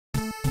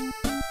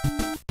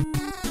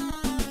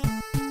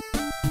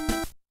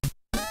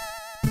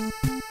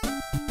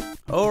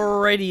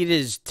Alrighty, it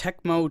is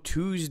Tecmo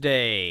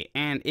Tuesday,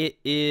 and it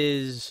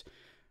is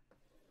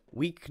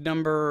week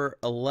number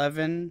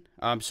 11.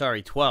 I'm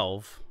sorry,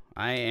 12.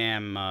 I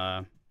am,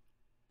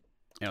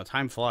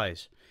 time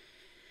flies.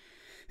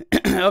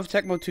 Of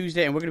Tecmo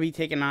Tuesday, and we're going to be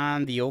taking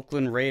on the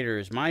Oakland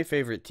Raiders, my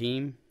favorite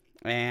team.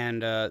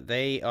 And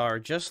they are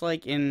just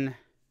like in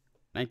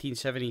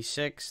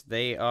 1976,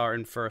 they are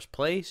in first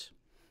place.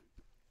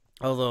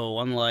 Although,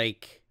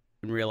 unlike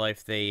in real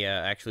life, they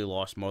actually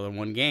lost more than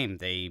one game.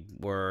 They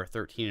were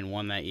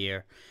 13-1 that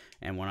year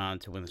and went on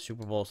to win the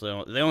Super Bowl.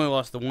 So they only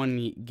lost the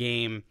one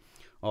game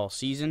all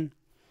season.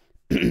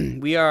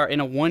 We are in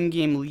a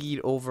one-game lead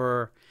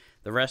over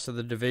the rest of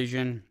the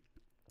division,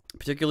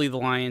 particularly the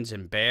Lions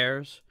and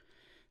Bears.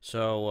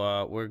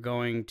 So we're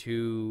going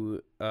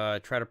to try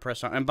to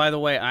press on. And by the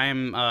way,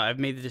 I've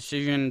made the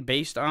decision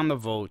based on the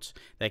votes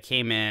that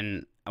came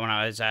in when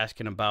I was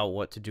asking about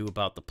what to do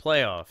about the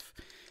playoff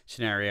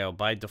scenario.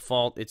 By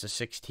default, it's a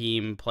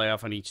 6-team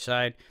playoff on each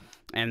side,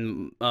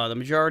 and the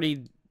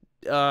majority,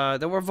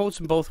 there were votes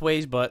in both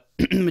ways, but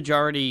the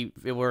majority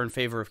were in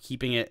favor of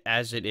keeping it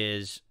as it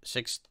is,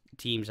 6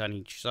 teams on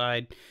each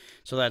side.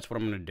 So that's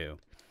what I'm going to do.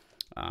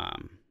 All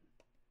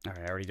right,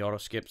 I already auto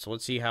skipped, so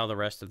let's see how the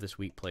rest of this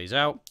week plays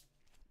out.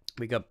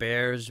 We got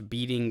Bears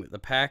beating the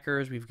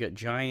Packers. We've got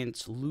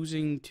Giants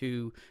losing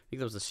to, I think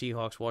that was the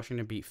Seahawks.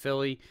 Washington beat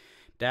Philly.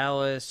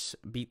 Dallas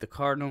beat the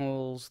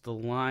Cardinals. The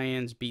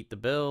Lions beat the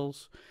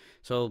Bills.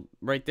 So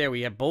right there,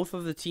 we have both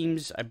of the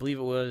teams. I believe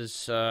it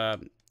was, I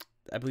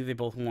believe they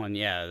both won.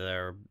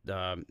 Yeah,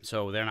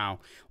 so they're now,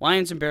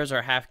 Lions and Bears are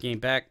a half game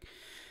back.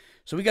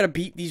 So we got to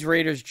beat these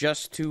Raiders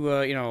just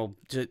to,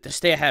 to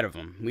stay ahead of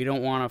them. We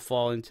don't want to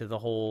fall into the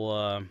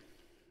whole,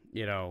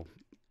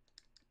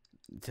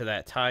 to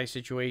that tie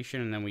situation,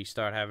 and then we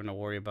start having to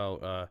worry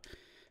about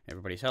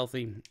everybody's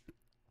healthy.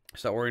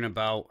 Start worrying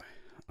about,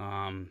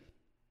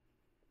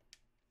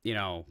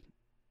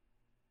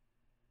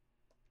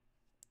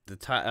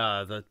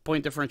 the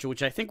point differential,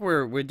 which I think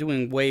we're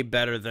doing way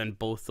better than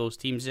both those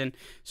teams in.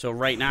 So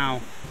right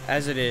now,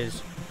 as it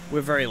is,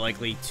 we're very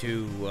likely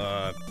to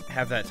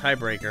have that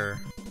tiebreaker.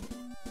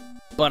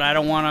 But I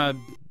don't want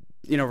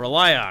to,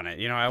 rely on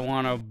it. I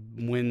want to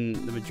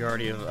win the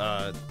majority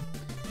of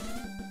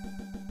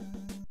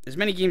as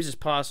many games as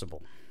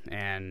possible,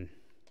 and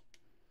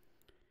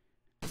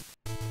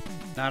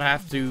not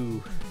have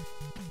to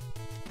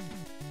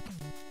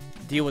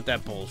deal with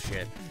that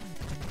bullshit.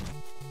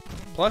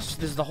 Plus,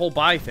 there's the whole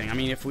bye thing. I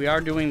mean, if we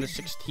are doing the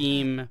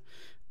 6-team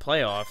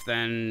playoff,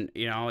 then,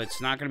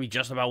 it's not going to be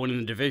just about winning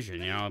the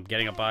division.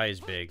 Getting a bye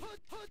is big.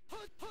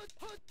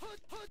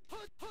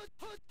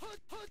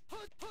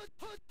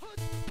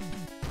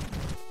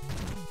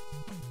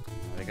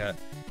 They got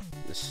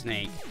the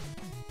snake.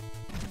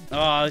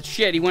 Oh,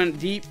 shit, he went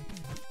deep.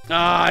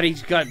 Ah, and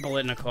he's got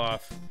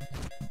Bolitnikov.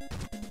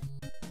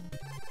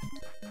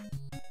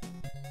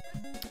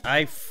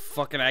 I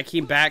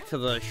came back to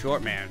the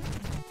short man.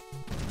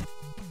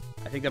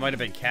 I think that might have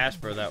been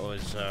Casper that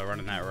was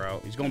running that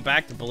route. He's going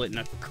back to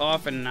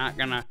Bolitnikov and not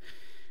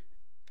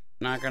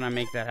gonna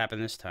make that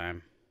happen this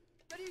time.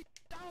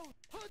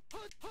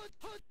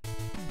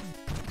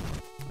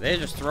 They're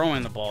just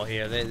throwing the ball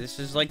here. This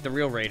is like the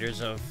real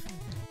Raiders of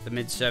the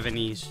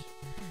mid-70s.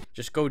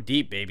 Just go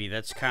deep, baby.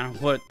 That's kind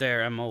of what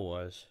their MO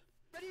was.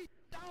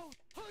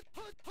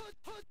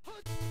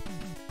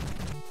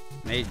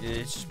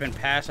 It's just been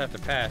pass after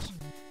pass.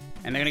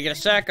 And they're going to get a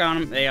sack on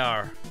them. They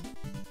are.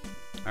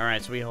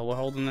 Alright, so we're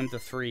holding them to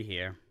 3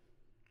 here.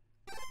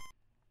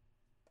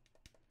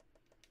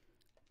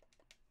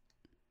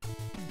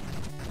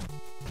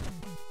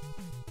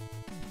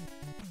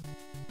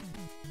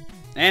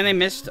 And they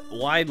missed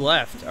wide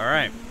left.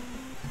 Alright.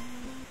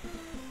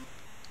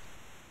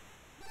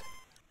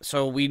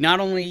 So we not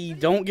only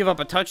don't give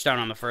up a touchdown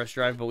on the first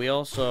drive, but we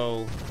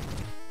also...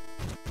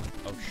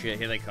 Oh shit,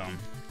 here they come.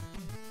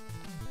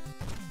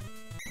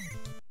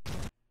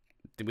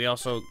 They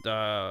also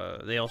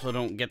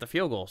don't get the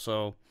field goal,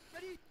 so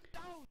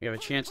we have a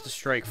chance to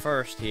strike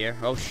first here.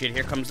 Oh shit,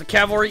 here comes the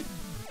cavalry.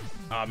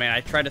 Oh man,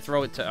 I tried to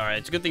throw it to... Alright,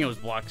 it's a good thing it was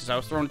blocked, because I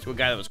was throwing it to a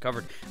guy that was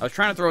covered. I was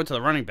trying to throw it to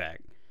the running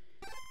back.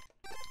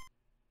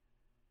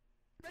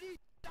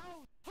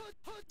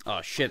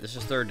 Oh shit, this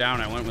is 3rd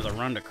down. I went with a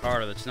run to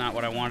Carter. That's not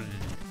what I wanted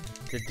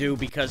to do,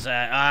 because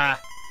I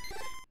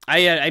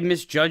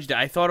misjudged it.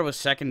 I thought it was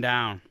 2nd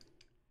down.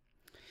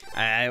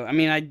 I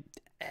mean,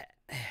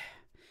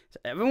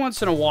 every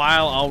once in a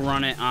while I'll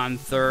run it on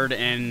 3rd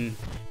and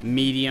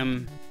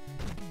medium.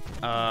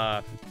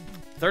 3rd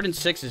and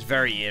 6 is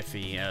very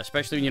iffy,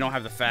 especially when you don't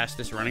have the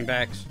fastest running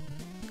backs.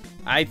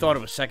 I thought it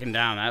was 2nd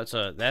down.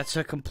 That's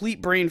a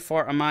complete brain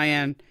fart on my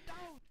end.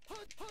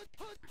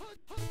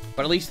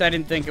 But at least I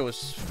didn't think it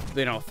was,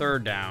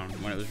 3rd down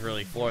when it was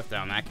really 4th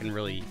down. That can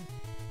really...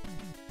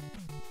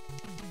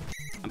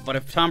 But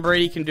if Tom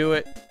Brady can do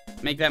it,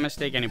 make that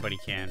mistake, anybody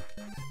can.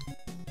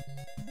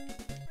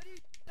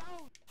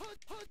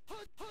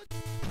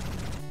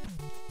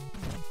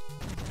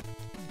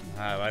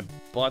 I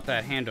bought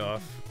that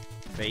handoff.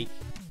 Fake.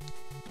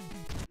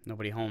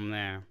 Nobody home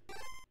there.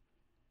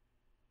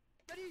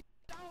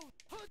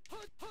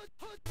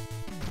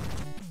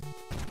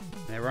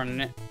 running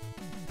it?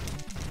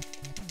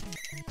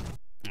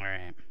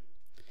 Alright.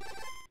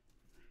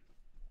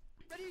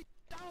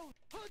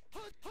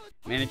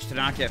 Managed to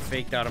not get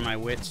faked out of my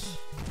wits.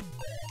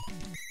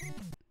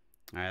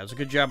 Alright, that was a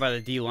good job by the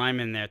D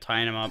lineman there,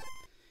 tying him up.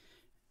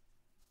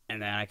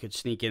 And then I could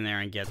sneak in there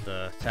and get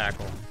the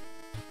tackle.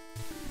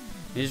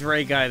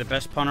 Israeli guy, the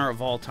best punter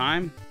of all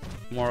time,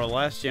 more or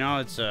less. You know,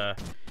 it's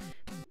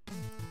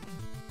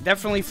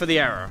definitely for the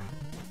era.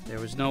 There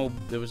was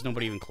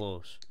nobody even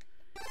close.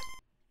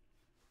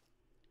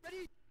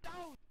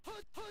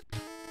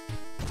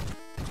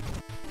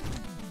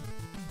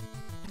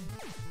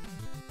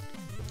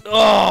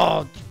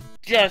 Oh,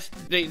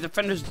 the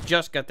defenders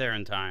just got there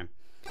in time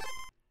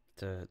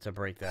to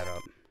break that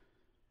up.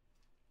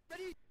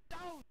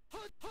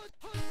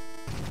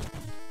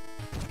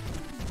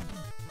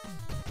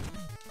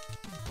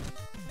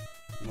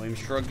 Williams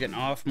Shrug getting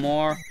off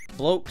more.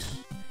 Blokes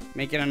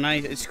making a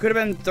nice... It could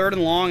have been 3rd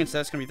and long,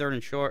 instead it's going to be 3rd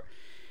and short.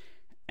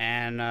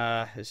 And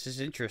this is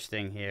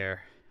interesting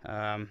here.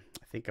 I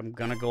think I'm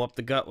going to go up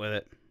the gut with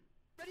it.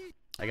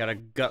 I got a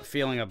gut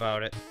feeling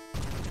about it.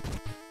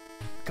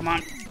 Come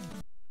on.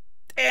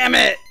 Damn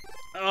it!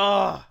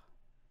 Oh!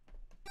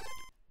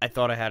 I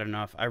thought I had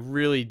enough. I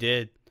really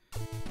did.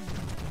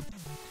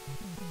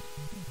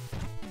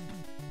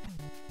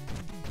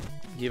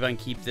 See if I can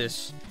keep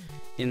this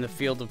in the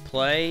field of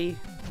play.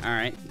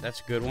 Alright,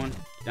 that's a good one.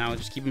 Now we'll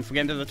just keep them from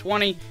getting to the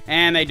 20,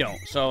 and they don't.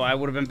 So I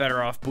would have been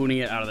better off booting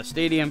it out of the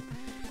stadium.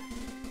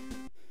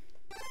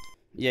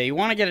 Yeah, you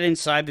want to get it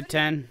inside the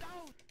 10.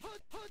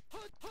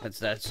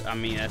 I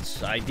mean,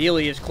 that's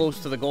ideally as close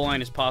to the goal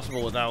line as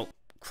possible without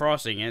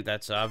crossing it.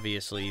 That's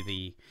obviously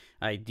the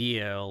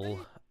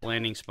ideal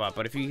landing spot.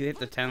 But if you hit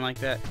the 10 like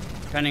that,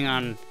 depending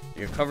on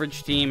your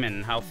coverage team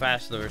and how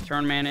fast the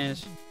return man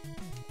is.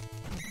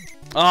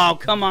 Oh,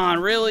 come on,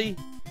 really?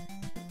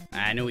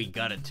 I knew he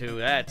got it too.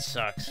 That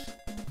sucks.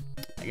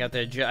 I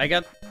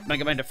got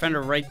my defender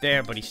right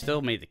there, but he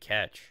still made the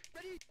catch.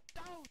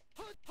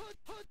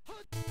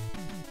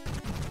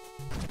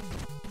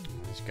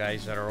 These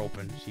guys that are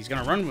open. He's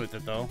gonna run with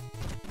it though.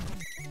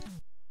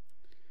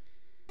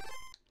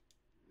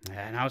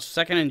 Yeah, now it's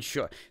 2nd and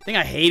short. The thing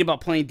I hate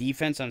about playing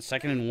defense on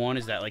 2nd and 1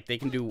 is that like they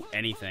can do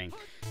anything.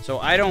 So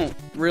I don't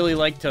really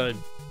like to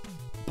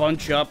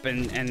bunch up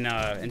and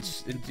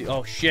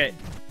oh shit.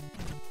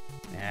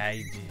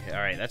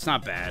 Alright, that's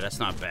not bad. That's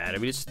not bad. I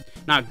mean, it's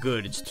not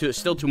good. It's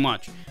still too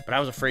much. But I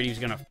was afraid he was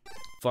going to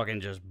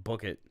fucking just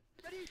book it.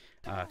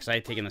 Because I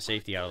had taken the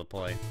safety out of the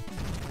play.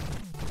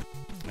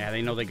 Yeah,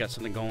 they know they got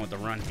something going with the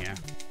run here.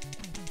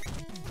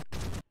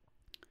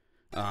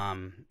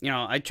 You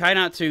know, I try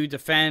not to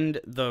defend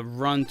the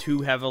run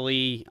too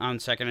heavily on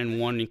 2nd and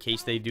 1 in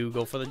case they do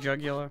go for the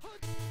jugular.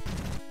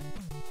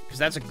 Because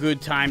that's a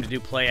good time to do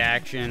play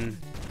action.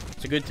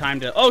 It's a good time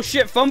to... Oh,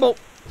 shit! Fumble!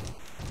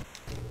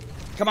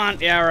 Come on.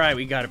 Yeah, alright.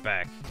 We got it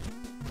back.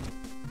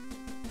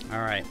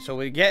 Alright. So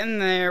we're getting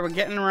there. We're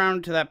getting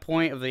around to that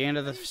point of the end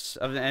of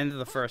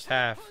the first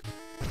half.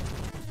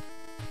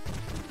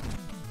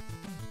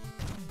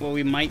 Well,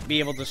 we might be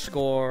able to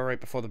score right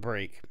before the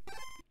break.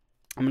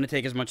 I'm going to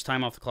take as much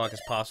time off the clock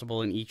as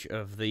possible in each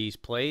of these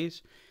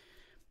plays.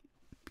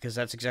 Because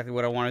that's exactly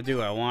what I want to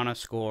do. I want to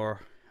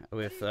score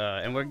with...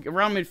 and we're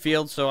around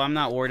midfield, so I'm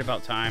not worried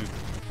about time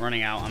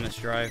running out on this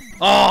drive.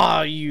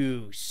 Oh,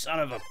 you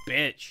son of a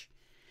bitch.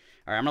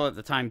 Alright, I'm going to let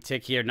the time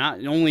tick here.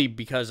 Not only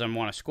because I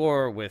want to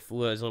score with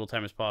as little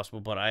time as possible,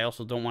 but I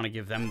also don't want to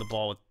give them the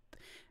ball with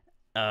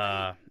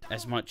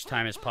as much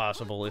time as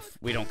possible if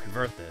we don't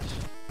convert this.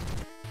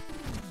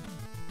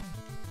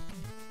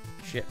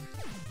 Shit.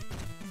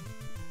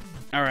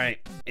 Alright,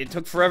 it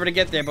took forever to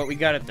get there, but we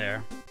got it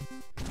there.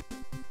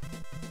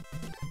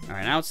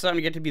 Alright, now it's starting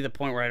to get to be the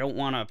point where I don't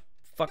want to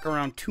fuck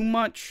around too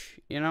much.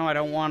 You know, I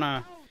don't want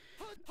to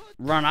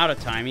run out of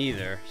time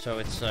either. So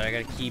it's, I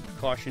gotta keep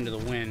caution to the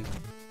wind.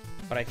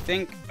 But I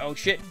think, oh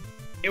shit,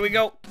 here we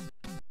go.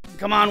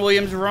 Come on,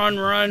 Williams, run,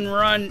 run,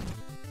 run.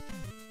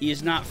 He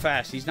is not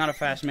fast. He's not a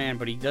fast man,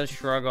 but he does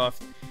shrug off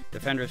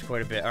defenders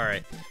quite a bit.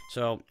 Alright,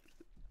 so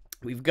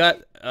we've got,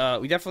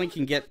 we definitely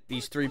can get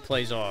these 3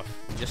 plays off.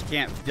 We just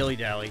can't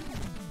dilly-dally.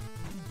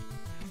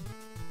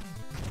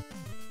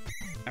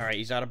 Alright,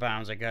 he's out of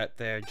bounds. I got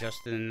there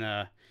just in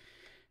the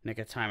nick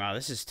of time out.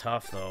 This is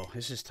tough, though.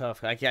 This is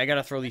tough. I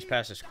gotta throw these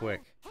passes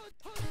quick.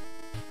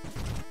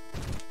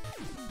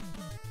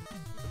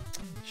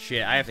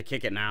 Shit, I have to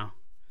kick it now.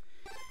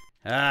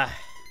 Yeah,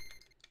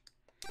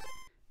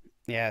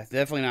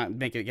 definitely not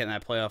getting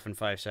that playoff in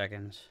 5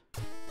 seconds.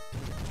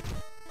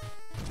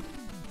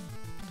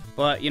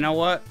 But, you know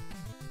what?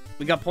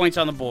 We got points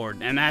on the board.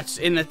 And that's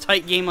in a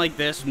tight game like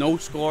this. No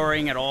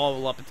scoring at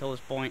all up until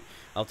this point.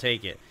 I'll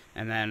take it.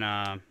 And then,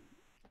 and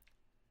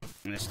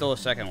there's still a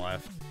second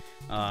left.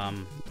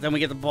 Then we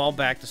get the ball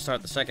back to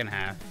start the second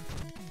half.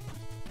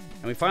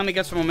 And we finally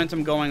get some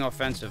momentum going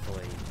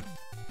offensively.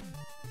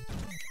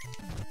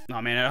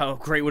 Oh, man, how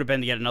great would have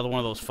been to get another one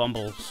of those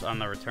fumbles on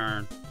the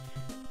return.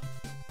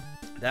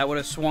 That would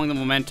have swung the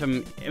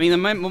momentum. I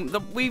mean,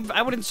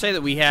 I wouldn't say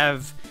that we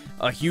have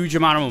a huge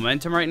amount of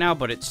momentum right now,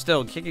 but it's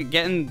still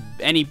getting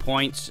any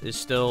points is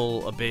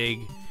still a big,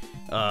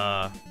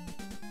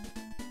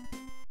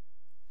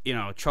 you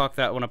know, chalk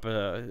that one up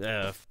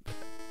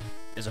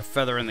as a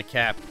feather in the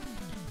cap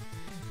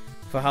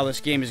for how this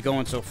game is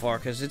going so far,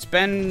 because it's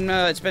been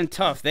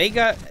tough. They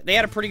had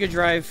a pretty good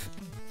drive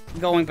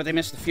going, but they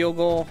missed the field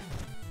goal.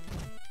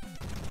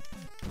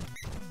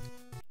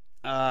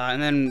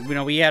 And then, you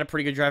know, we had a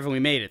pretty good drive and we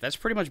made it. That's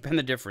pretty much been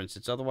the difference.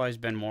 It's otherwise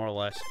been more or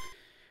less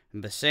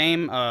the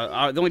same.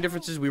 The only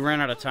difference is we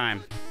ran out of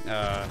time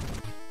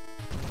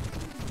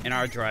in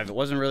our drive. It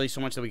wasn't really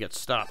so much that we got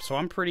stopped. So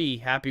I'm pretty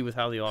happy with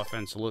how the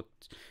offense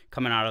looked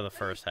coming out of the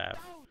first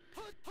half.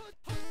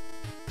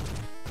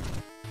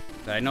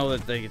 I know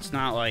that it's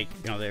not like,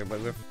 you know,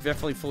 but we're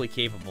definitely fully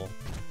capable.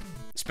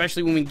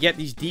 Especially when we get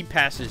these deep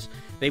passes.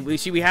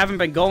 We haven't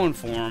been going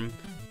for them.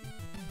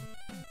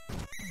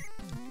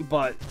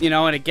 But, you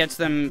know, and it gets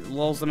them,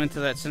 lulls them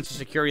into that sense of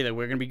security that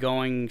we're going to be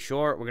going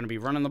short, we're going to be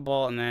running the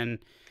ball, and then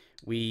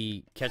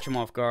we catch them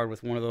off guard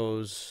with one of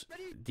those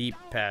deep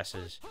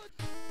passes.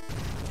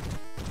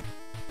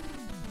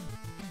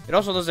 It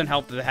also doesn't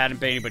help that there hadn't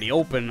been anybody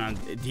open on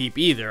deep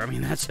either. I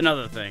mean, that's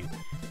another thing.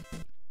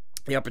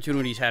 The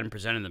opportunities hadn't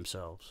presented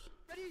themselves.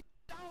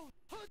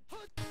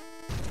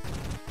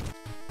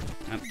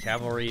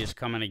 Cavalry is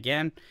coming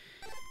again.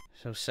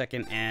 So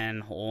 2nd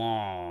and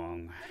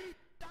long.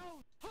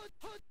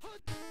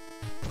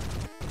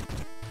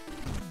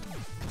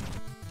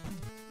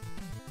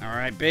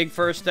 Alright, big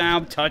first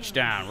down,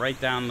 touchdown. Right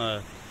down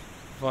the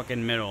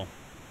fucking middle.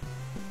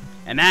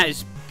 And that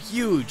is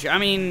huge. I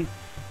mean,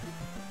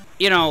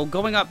 you know,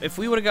 going up, if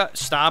we would have got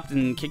stopped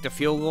and kicked a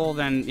field goal,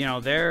 then, you know,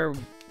 they're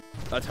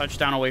a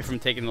touchdown away from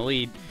taking the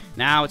lead.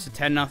 Now it's a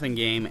 10-0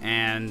 game,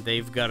 and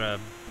they've got to,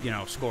 you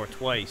know, score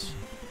twice.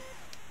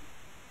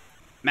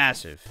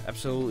 Massive.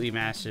 Absolutely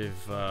massive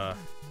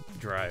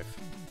drive.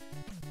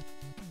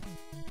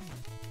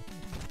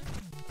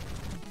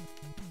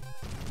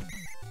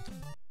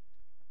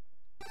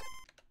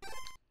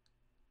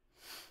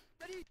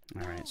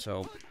 Alright,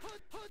 so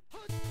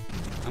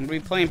I'm gonna be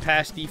playing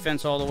pass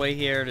defense all the way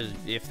here.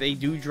 If they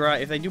do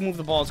move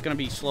the ball, it's gonna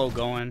be slow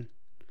going,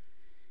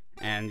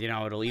 and you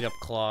know it'll eat up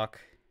clock.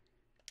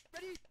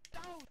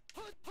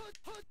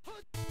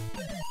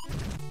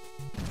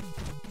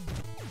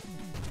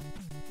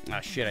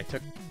 Ah, shit! I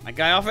took my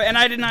guy off it, and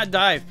I did not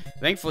dive.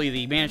 Thankfully,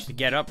 he managed to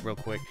get up real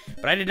quick,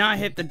 but I did not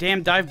hit the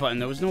damn dive button.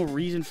 There was no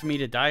reason for me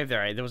to dive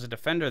there. There was a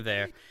defender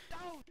there.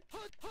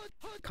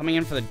 Coming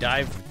in for the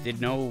dive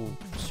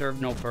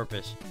served no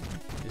purpose.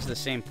 This is the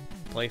same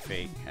play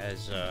fake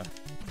as,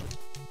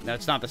 no,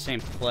 it's not the same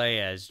play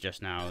as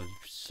just now.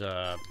 It's,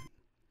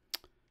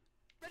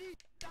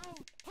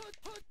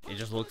 it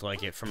just looked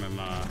like it from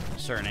a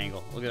certain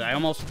angle. Look at that. I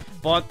almost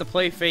bought the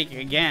play fake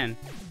again.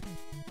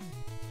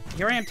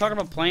 Here I am talking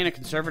about playing a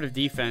conservative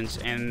defense,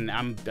 and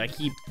I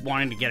keep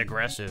wanting to get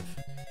aggressive.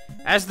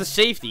 As the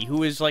safety,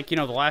 who is, like, you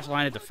know, the last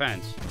line of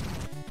defense.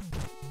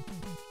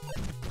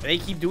 They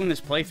keep doing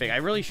this play fake. I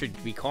really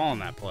should be calling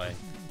that play.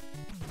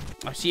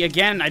 See,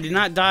 again, I did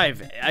not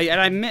dive.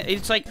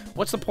 It's like,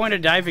 what's the point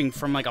of diving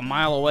from like a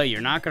mile away?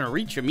 You're not going to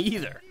reach them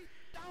either.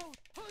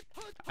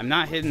 I'm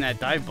not hitting that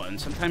dive button.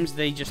 Sometimes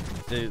they just,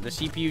 the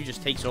CPU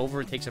just takes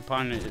over. It takes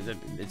upon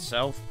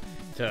itself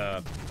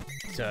to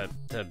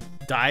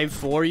dive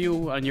for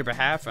you on your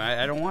behalf.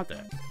 I don't want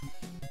that.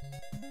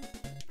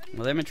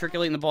 Well, they're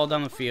matriculating the ball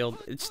down the field.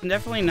 It's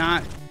definitely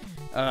not,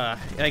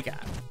 like...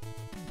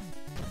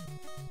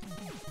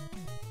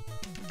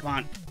 Come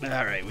on.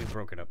 Alright, we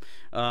broke it up.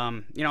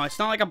 You know, it's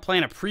not like I'm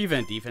playing a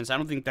prevent defense. I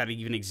don't think that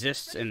even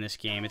exists in this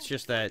game. It's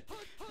just that,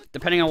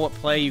 depending on what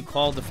play you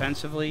call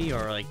defensively,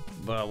 or, like,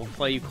 what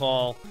play you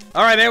call...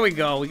 Alright, there we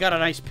go. We got a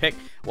nice pick.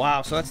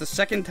 Wow, so that's the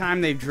second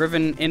time they've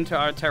driven into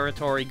our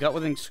territory, got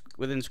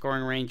within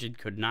scoring range, and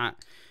could not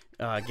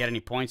get any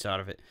points out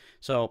of it.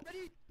 So,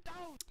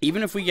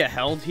 even if we get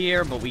held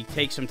here, but we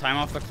take some time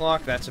off the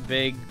clock, that's a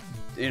big,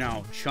 you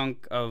know,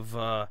 chunk of...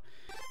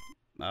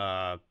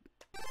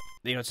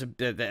 you know,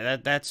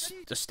 that's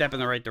a step in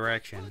the right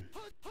direction.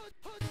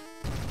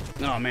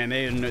 Oh man,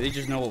 they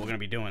just know what we're gonna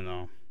be doing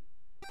though.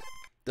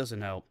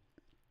 Doesn't help.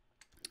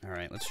 All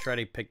right, let's try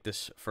to pick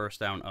this first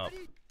down up.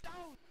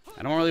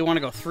 I don't really want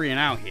to go 3 and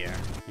out here.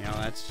 You know,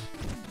 that's...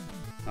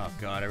 Oh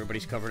god,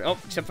 everybody's covered. Oh,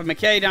 except for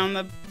McKay down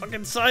the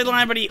fucking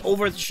sideline, but he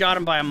overshot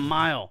him by a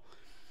mile.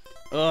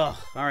 Ugh.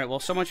 All right, well,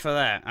 so much for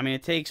that. I mean,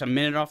 it takes a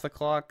minute off the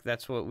clock.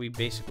 That's what we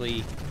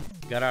basically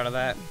got out of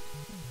that.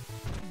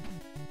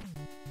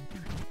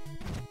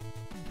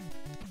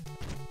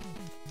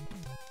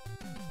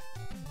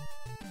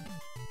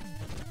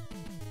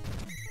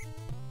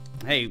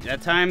 Hey,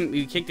 that time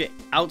we kicked it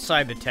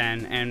outside the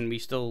 10, and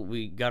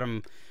we got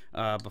him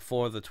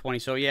before the 20.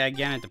 So yeah,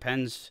 again, it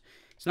depends.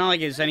 It's not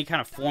like it's any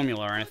kind of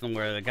formula or anything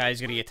where the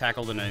guy's gonna get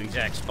tackled in an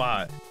exact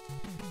spot.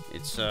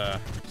 It's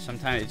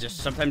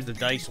sometimes the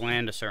dice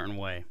land a certain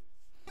way.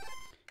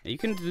 You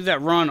can do that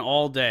run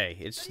all day.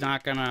 It's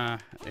not gonna,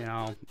 you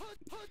know,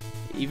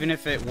 even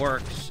if it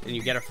works and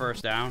you get a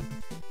first down,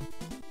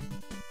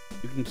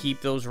 you can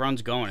keep those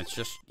runs going. It's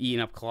just eating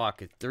up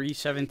clock. At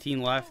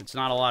 3:17 left, it's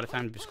not a lot of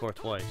time to score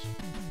twice.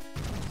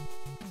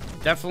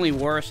 Definitely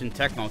worse in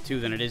Tecmo, too,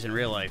 than it is in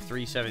real life.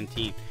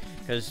 3:17.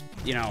 Because,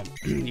 you know,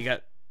 you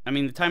got... I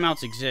mean, the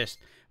timeouts exist,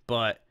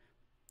 but...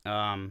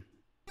 and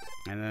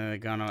then they're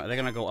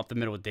gonna go up the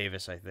middle with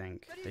Davis, I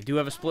think. They do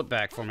have a split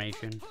back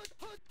formation.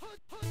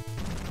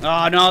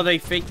 Oh, no, they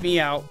faked me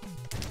out.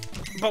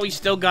 But we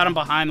still got him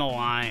behind the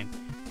line.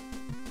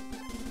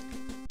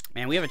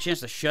 Man, we have a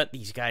chance to shut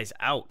these guys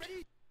out.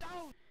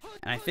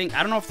 And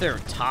I don't know if they're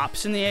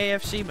tops in the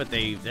AFC, but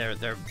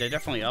they're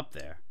definitely up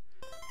there.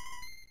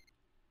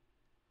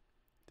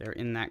 They're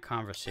in that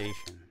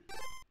conversation.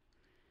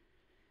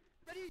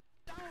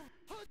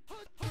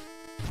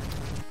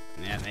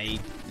 Yeah,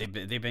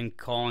 they've been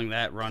calling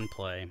that run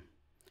play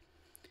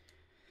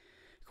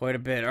quite a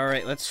bit. All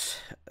right, let's.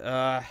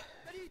 I'm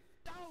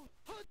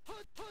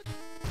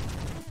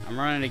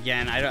running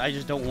again. I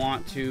just don't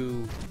want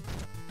to.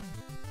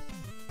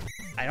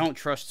 I don't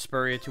trust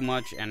Spurrier too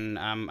much, and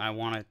I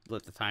want to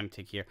let the time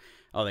tick here.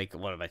 Oh,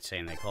 what am I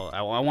saying? They call it.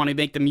 I want to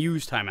make them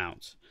use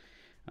timeouts.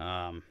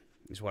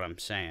 Is what I'm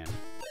saying.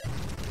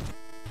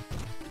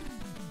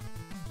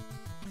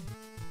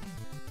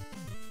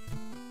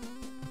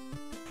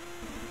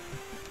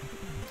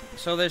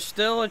 So there's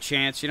still a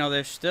chance, you know.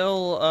 There's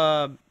still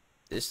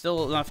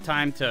enough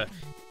time to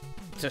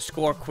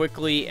score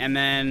quickly and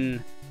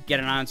then get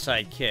an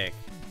onside kick.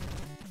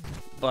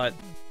 But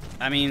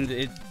I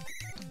mean,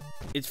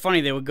 it's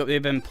funny, they were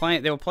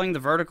playing the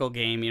vertical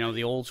game, you know,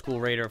 the old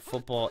school Raider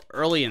football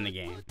early in the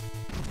game,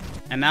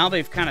 and now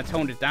they've kind of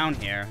toned it down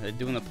here. They're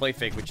doing the play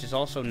fake, which is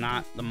also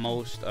not the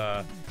most.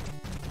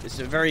 It's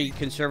a very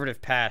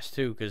conservative pass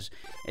too, because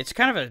it's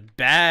kind of a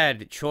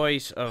bad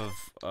choice of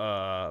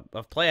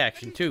play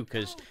action too,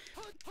 because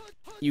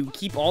you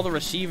keep all the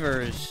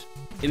receivers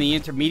in the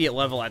intermediate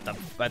level at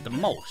the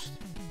most.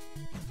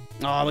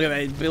 Oh, look at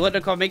that!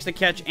 Biletnikoff makes the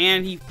catch,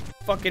 and he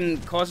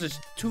fucking causes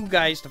two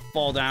guys to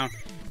fall down.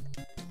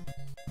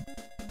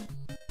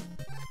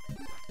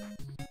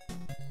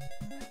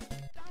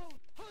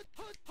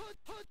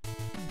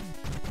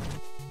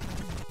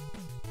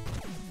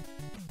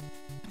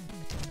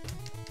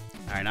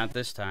 Alright, not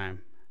this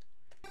time.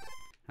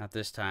 Not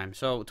this time.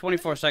 So,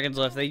 24 seconds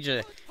left.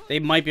 They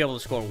might be able to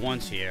score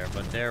once here,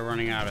 but they're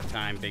running out of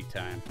time big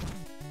time.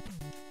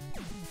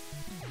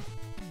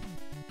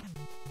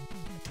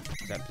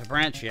 Is that the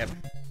branch? Yep.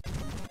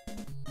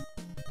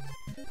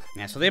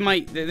 Yeah, so they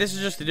might... This is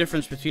just the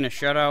difference between a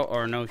shutout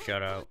or no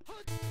shutout.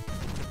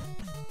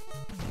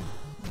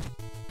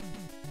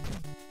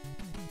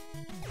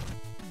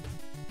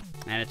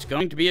 And it's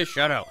going to be a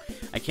shutout.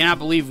 I cannot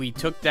believe we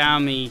took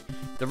down the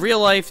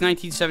real-life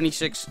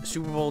 1976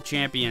 Super Bowl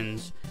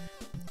champions,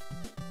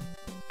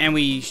 and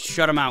we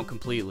shut them out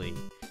completely.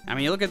 I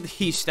mean, look at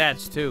these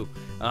stats, too.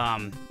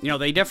 You know,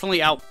 they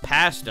definitely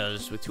outpassed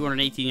us with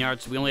 218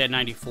 yards. We only had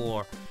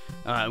 94.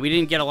 We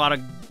didn't get a lot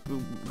of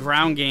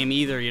ground game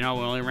either, you know.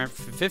 We only ran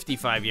for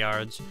 55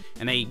 yards,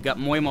 and they got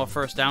way more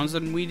first downs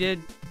than we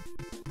did.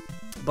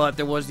 But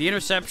there was the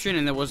interception,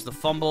 and there was the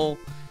fumble,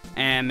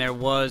 and there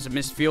was a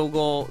missed field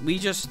goal. We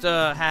just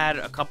had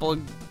a couple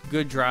of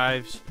good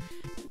drives,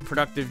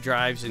 productive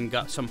drives, and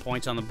got some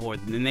points on the board.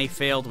 And then they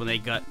failed when they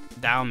got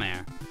down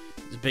there.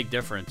 It's a big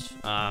difference.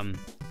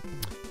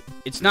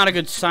 It's not a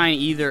good sign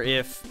either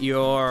if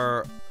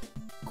your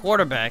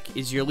quarterback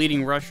is your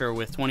leading rusher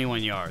with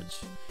 21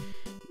 yards.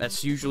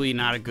 That's usually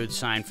not a good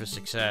sign for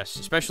success,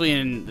 especially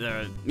in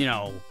the, you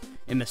know,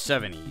 in the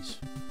 70s.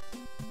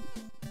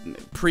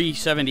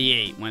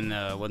 Pre-78, when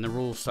the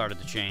rules started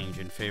to change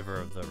in favor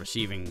of the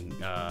receiving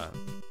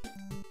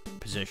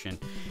position.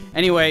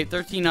 Anyway,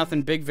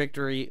 13-0, big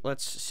victory.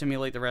 Let's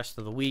simulate the rest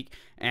of the week.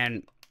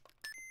 And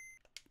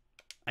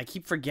I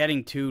keep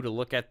forgetting too to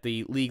look at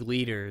the league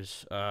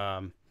leaders,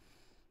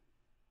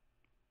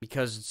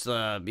 because it's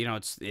you know,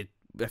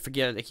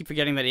 I keep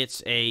forgetting that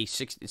it's not a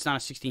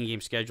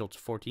 16-game schedule, it's a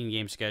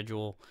 14-game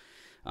schedule.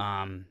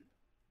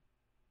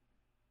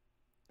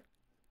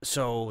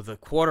 So the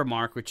quarter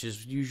mark, which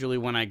is usually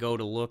when I go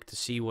to look to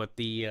see what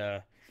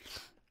the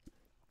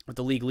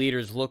league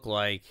leaders look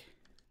like,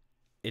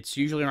 it's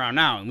usually around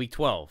now in week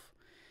 12.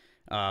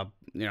 You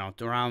know,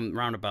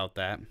 around about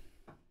that.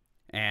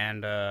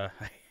 And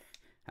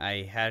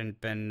I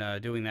hadn't been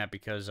doing that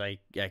because I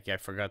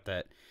forgot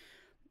that.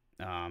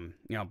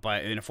 You know,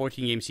 in a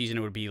 14-game season,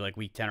 it would be like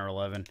week 10 or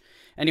 11.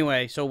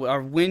 Anyway, so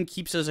our win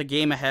keeps us a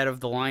game ahead of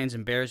the Lions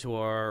and Bears, who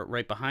are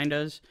right behind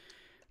us.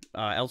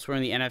 Elsewhere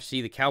in the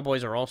NFC, the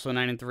Cowboys are also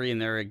 9-3,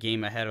 and they're a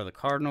game ahead of the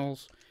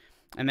Cardinals.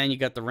 And then you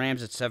got the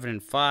Rams at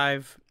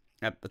 7-5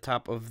 at the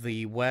top of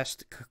the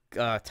West,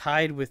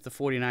 tied with the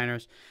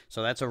 49ers.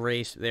 So that's a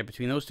race there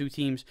between those two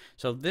teams.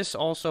 So this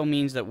also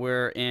means that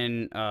we're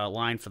in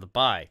line for the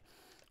bye.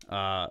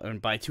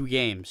 And by 2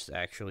 games,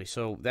 actually.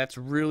 So that's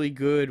really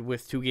good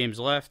with 2 games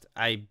left.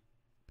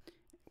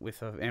 What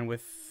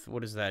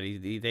is that?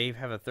 They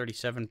have a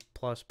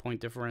 37-plus point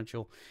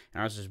differential,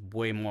 and ours is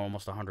way more,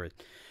 almost 100.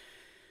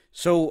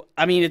 So,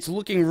 I mean, it's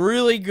looking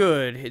really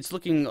good. It's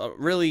looking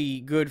really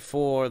good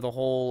for the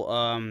whole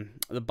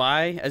the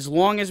bye, as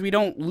long as we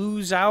don't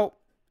lose out,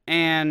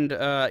 and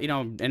you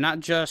know, and not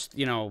just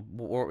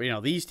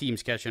these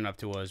teams catching up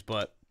to us,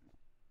 but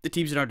the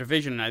teams in our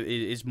division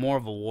is more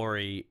of a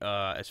worry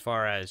as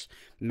far as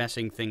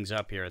messing things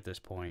up here at this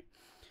point.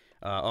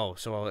 So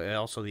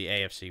also the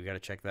AFC, we got to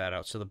check that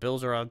out. So the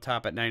Bills are on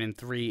top at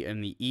 9-3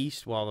 in the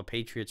East, while the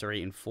Patriots are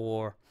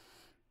 8-4.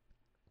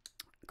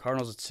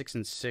 Cardinals at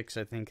 6-6,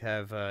 I think,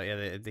 have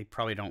they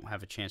probably don't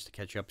have a chance to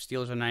catch up.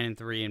 Steelers are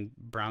 9-3 and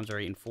Browns are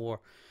 8-4,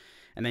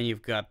 and then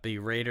you've got the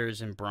Raiders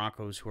and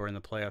Broncos who are in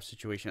the playoff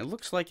situation. It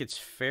looks like it's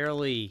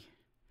fairly,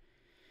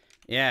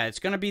 it's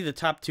going to be the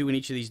top two in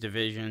each of these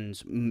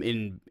divisions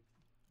in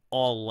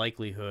all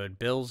likelihood.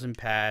 Bills and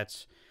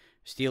Pats,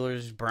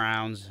 Steelers,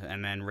 Browns,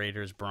 and then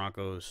Raiders,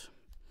 Broncos.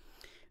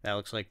 That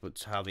looks like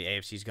how the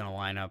AFC is going to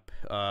line up.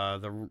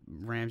 The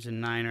Rams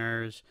and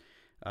Niners.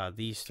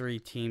 These three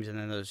teams, and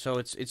then those. So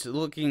it's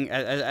looking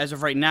as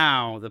of right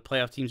now, the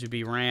playoff teams would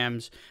be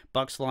Rams,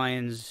 Bucks,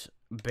 Lions,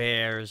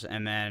 Bears,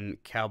 and then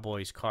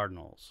Cowboys,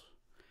 Cardinals.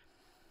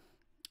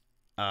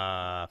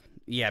 Because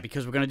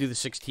we're gonna do the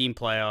 16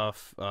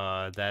 playoff.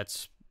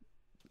 That's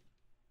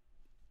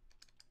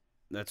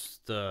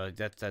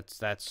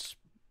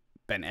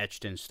been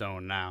etched in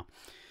stone now.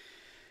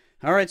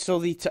 All right, so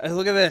look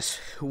at this.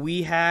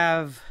 We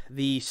have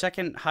the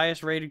second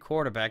highest rated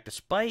quarterback,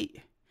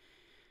 despite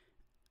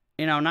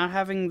not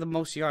having the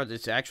most yards.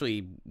 It's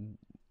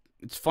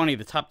funny,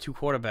 the top two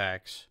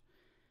quarterbacks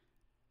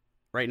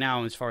right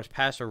now as far as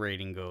passer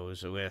rating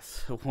goes,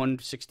 with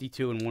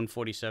 162 and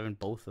 147,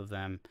 both of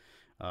them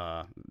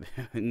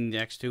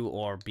next to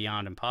or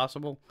beyond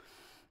impossible,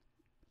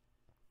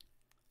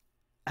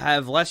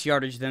 have less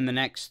yardage than the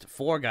next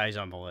four guys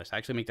on the list.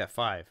 Actually make that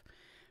five.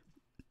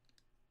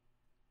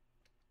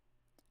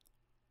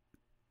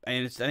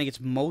 And I think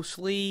it's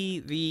mostly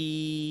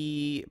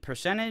the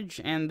percentage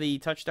and the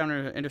touchdown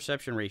or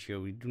interception ratio.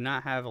 We do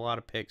not have a lot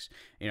of picks.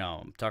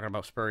 I'm talking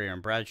about Spurrier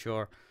and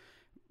Bradshaw.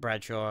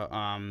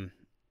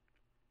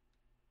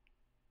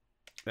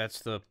 That's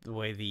the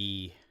way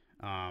the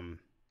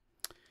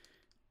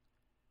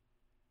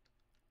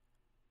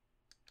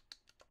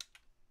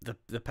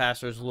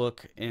passers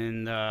look.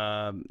 In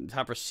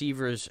top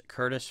receivers,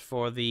 Curtis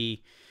for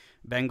the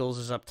Bengals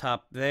is up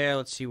top there.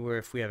 Let's see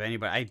if we have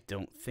anybody. I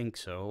don't think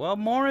so. Well,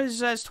 Morris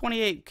has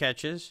 28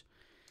 catches.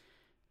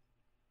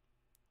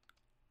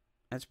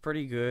 That's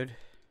pretty good.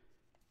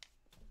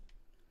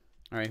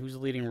 All right, who's the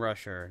leading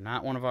rusher?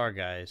 Not one of our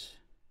guys.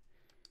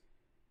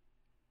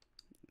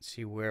 Let's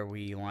see where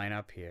we line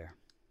up here.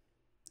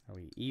 Are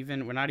we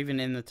even? We're not even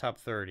in the top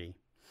 30.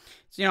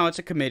 So, it's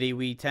a committee.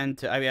 We tend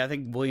to. I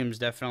think Williams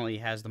definitely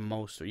has the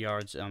most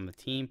yards on the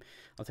team.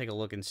 I'll take a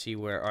look and see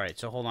where. All right,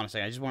 so hold on a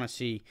second. I just want to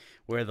see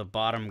where the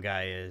bottom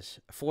guy is.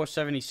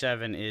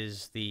 477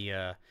 is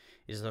the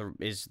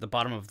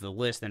bottom of the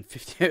list. And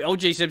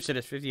O.J. Simpson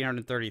is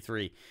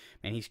 1,533,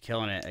 and he's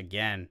killing it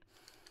again.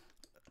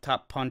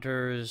 Top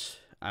punters.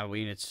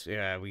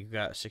 We've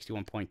got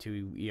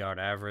 61.2 yard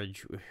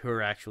average.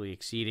 We're actually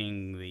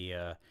exceeding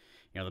the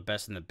the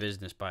best in the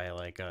business by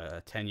like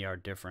a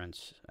 10-yard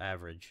difference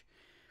average.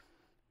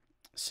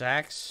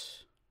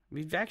 Sacks,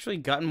 we've actually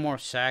gotten more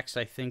sacks,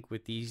 I think,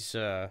 with these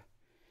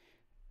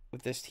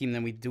with this team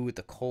than we do with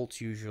the Colts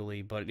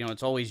usually. But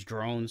it's always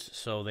drones,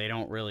 so they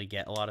don't really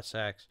get a lot of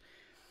sacks.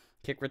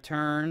 Kick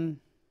return.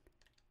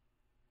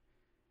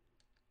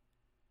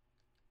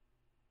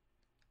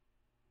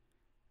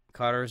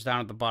 Carter's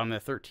down at the bottom there,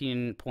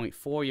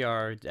 13.4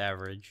 yards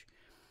average.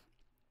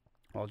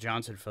 While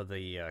Johnson for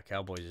the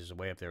Cowboys is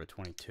way up there at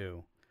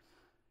 22.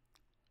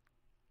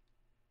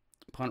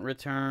 Punt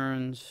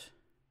returns.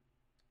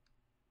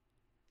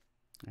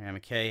 And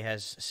McKay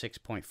has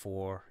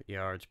 6.4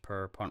 yards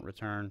per punt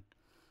return.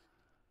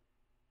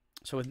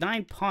 So with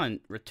 9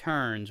 punt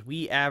returns,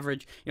 we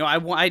average.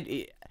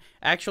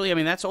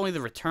 Actually, that's only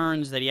the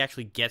returns that he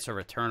actually gets a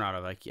return out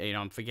of. Like,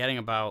 I'm forgetting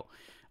about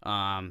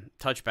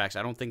touchbacks.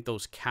 I don't think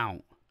those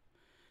count.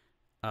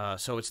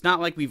 So it's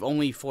not like we've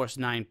only forced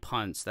 9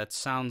 punts. That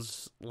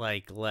sounds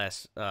like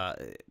less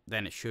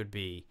than it should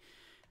be.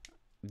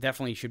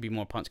 Definitely should be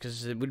more punts,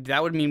 because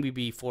that would mean we'd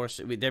be forced.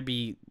 There'd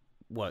be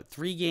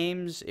 3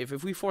 games?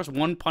 If we force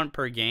 1 punt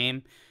per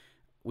game,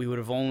 we would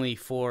have only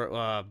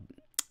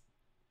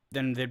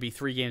then there'd be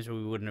 3 games where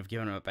we wouldn't have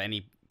given up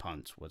any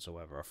punts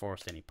whatsoever or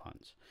forced any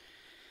punts.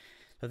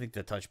 I think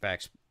the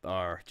touchbacks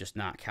are just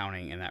not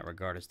counting in that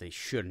regard, as they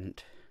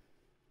shouldn't.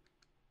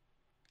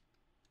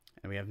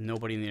 And we have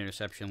nobody in the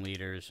interception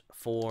leaders.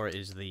 4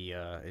 is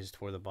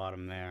toward the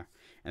bottom there.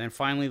 And then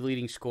finally,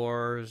 leading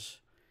scorers.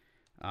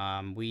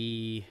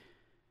 We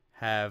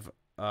have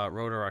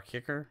Roeder, our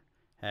kicker,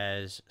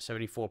 has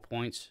 74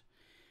 points.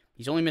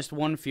 He's only missed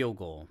 1 field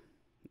goal,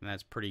 and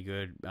that's pretty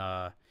good.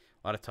 A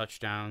lot of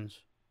touchdowns.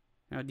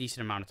 A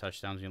decent amount of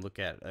touchdowns when you look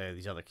at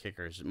these other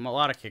kickers. A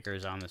lot of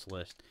kickers on this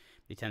list.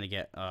 They tend to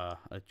get a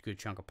good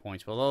chunk of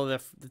points. But although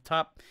the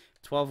top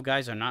 12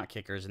 guys are not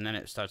kickers, and then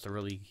it starts to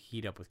really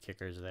heat up with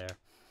kickers there.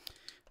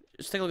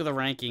 Let's take a look at the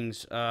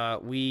rankings.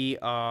 We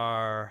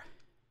are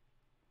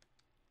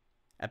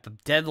at the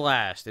dead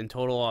last in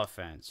total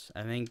offense.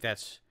 I think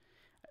that's...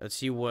 Let's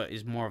see what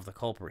is more of the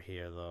culprit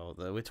here, though.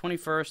 We're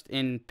 21st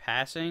in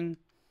passing,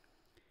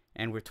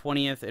 and we're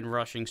 20th in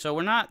rushing. So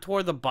we're not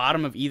toward the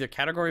bottom of either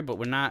category, but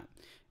we're not,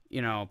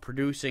 you know,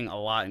 producing a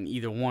lot in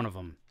either one of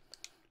them.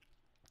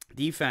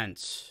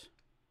 Defense.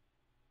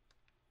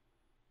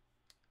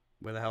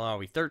 Where the hell are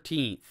we?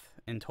 13th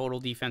in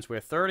total defense.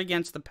 We're 3rd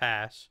against the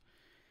pass,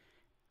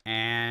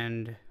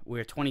 and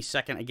we're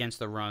 22nd against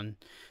the run.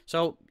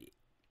 So,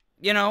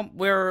 you know,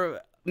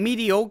 we're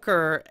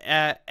mediocre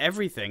at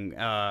everything.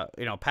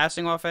 You know,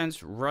 passing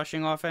offense,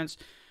 rushing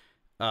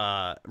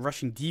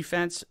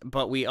defense,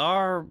 but we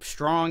are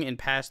strong in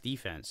pass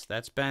defense.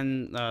 That's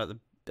been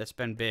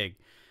big.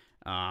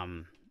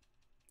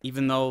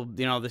 Even though,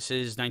 you know, this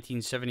is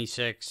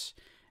 1976,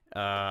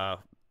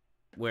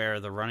 where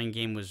the running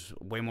game was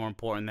way more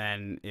important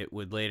than it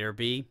would later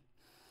be.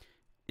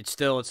 It's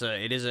still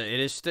I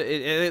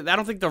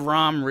don't think the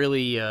ROM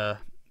really,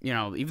 you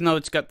know, even though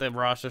it's got the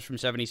rosters from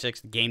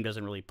 76, the game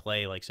doesn't really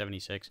play like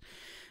 76.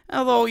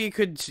 Although it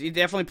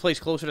definitely plays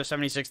closer to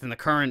 76 than the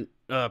current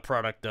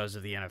product does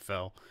of the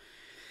NFL.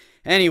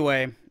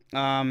 Anyway,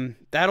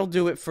 that'll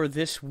do it for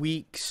this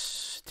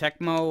week's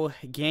Tecmo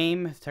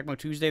game, Tecmo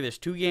Tuesday. There's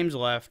 2 games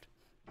left.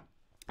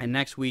 And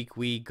next week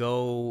we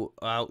go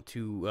out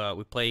to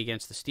we play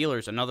against the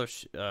Steelers, another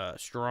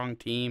strong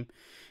team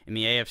in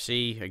the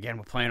AFC. Again,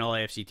 we're playing all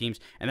AFC teams.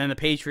 And then the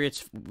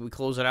Patriots, we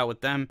close it out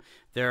with them.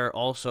 They're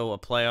also a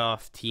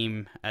playoff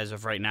team as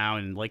of right now,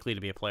 and likely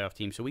to be a playoff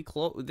team. So we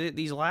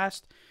these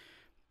last...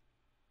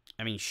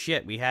 I mean,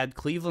 shit, we had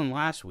Cleveland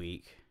last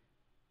week,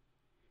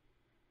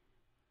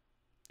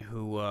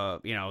 who,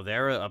 you know,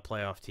 they're a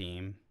playoff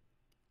team.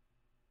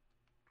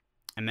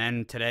 And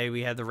then today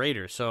we had the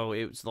Raiders. So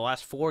it was the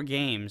last 4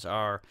 games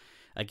are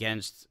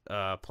against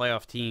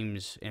playoff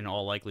teams in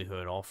all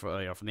likelihood, all from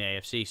the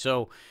AFC.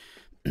 So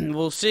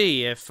we'll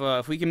see if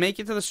we can make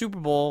it to the Super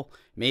Bowl.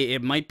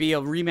 It might be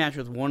a rematch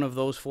with one of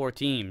those 4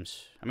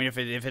 teams. I mean, if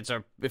we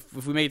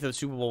make it to the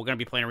Super Bowl, we're gonna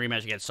be playing a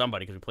rematch against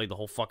somebody because we played the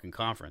whole fucking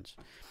conference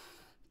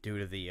due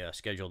to the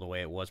schedule the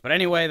way it was. But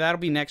anyway, that'll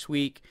be next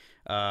week.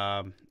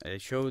 I did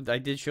show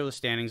the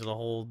standings of the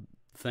whole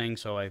thing,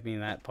 so I mean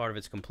that part of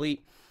it's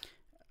complete.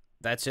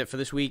 That's it for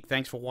this week.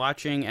 Thanks for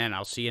watching, and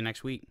I'll see you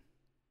next week.